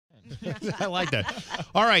I like that.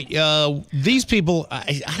 All right. These people,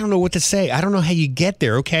 I don't know what to say. I don't know how you get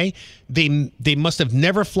there, okay? They must have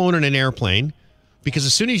never flown in an airplane because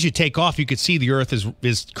as soon as you take off, you could see the Earth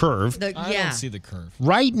is curved. I don't see the curve.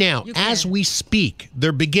 Right now, as we speak,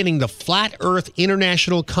 they're beginning the Flat Earth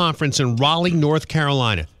International Conference in Raleigh, North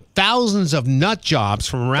Carolina. Thousands of nut jobs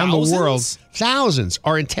from around the world. Thousands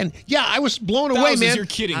are attending. Yeah, I was blown away, man. You're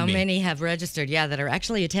kidding me. How many have registered? Yeah, that are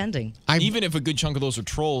actually attending. Even if a good chunk of those are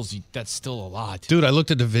trolls, that's still a lot. Dude, I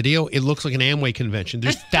looked at the video. It looks like an Amway convention.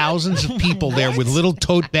 There's thousands of people there with little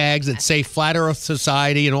tote bags that say Flat Earth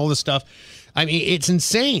Society and all this stuff. I mean, it's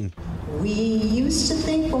insane. We used to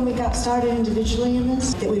think when we got started individually in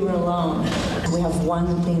this that we were alone. We have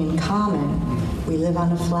one thing in common. We live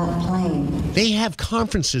on a flat plane. They have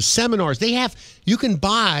conferences, seminars. You can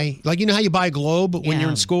buy, like, you know how you buy a globe when you're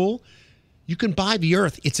in school? You can buy the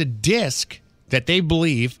Earth. It's a disc that they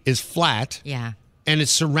believe is flat. Yeah. And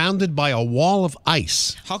it's surrounded by a wall of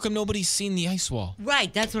ice. How come nobody's seen the ice wall?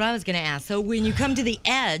 Right, that's what I was going to ask. So when you come to the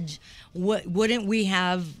edge, wouldn't we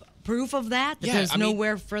have proof of that? There's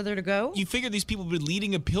nowhere further to go? You figure these people have been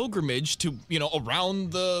leading a pilgrimage to,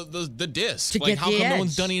 around the disc. To how come no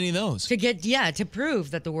one's done any of those? To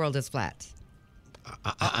prove that the world is flat.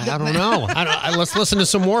 I don't know. Let's listen to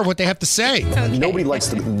some more of what they have to say. Okay. Nobody likes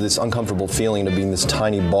this uncomfortable feeling of being this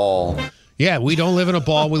tiny ball. Yeah, we don't live in a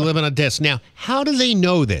ball. We live in a disc. Now, how do they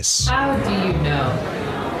know this? How do you know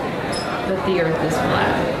that the Earth is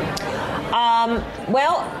flat?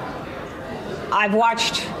 Well, I've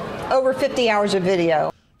watched over 50 hours of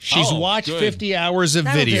video. She's watched 50 hours of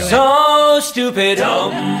video. So stupid.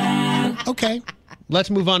 Okay. Let's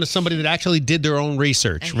move on to somebody that actually did their own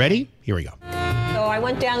research. Okay. Ready? Here we go. So I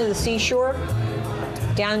went down to the seashore,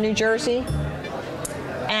 down in New Jersey,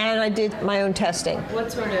 and I did my own testing. What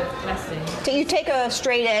sort of testing? So you take a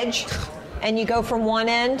straight edge, and you go from one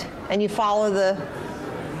end, and you follow the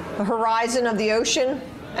horizon of the ocean,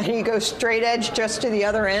 and you go straight edge just to the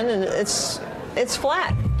other end, and it's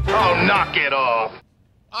flat. Oh, knock it off.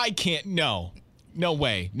 I can't. No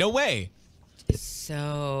way.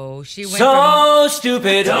 So she went so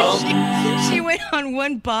stupid. She went on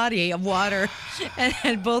one body of water and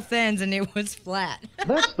at both ends, and it was flat.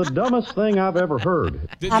 That's the dumbest thing I've ever heard.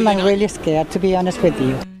 I'm really scared, to be honest with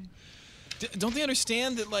you. Don't they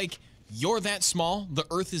understand that, like, you're that small, the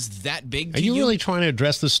Earth is that big? Are you really trying to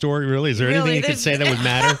address the story? Really? Is there anything you could say that would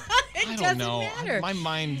matter? I don't know. My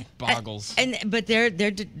mind boggles. But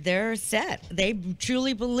they're set. They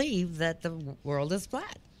truly believe that the world is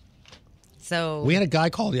flat. So we had a guy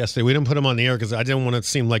called yesterday. We didn't put him on the air because I didn't want to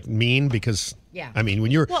seem like mean because I mean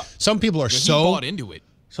when some people are so bought into it.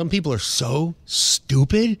 Some people are so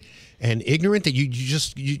stupid and ignorant that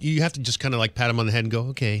you have to just kind of like pat him on the head and go,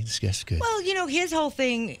 okay, that's good. Well, his whole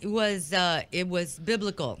thing was it was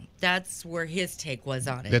biblical. That's where his take was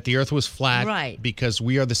on it. That the Earth was flat, right? Because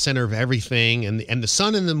we are the center of everything, and the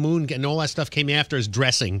sun and the moon and all that stuff came after as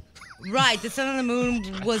dressing. Right, the sun and the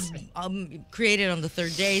moon was created on the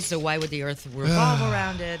third day, so why would the Earth revolve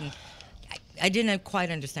around it? And I didn't quite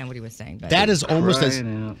understand what he was saying. But that is almost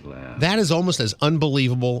as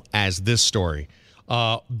unbelievable as this story.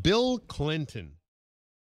 Bill Clinton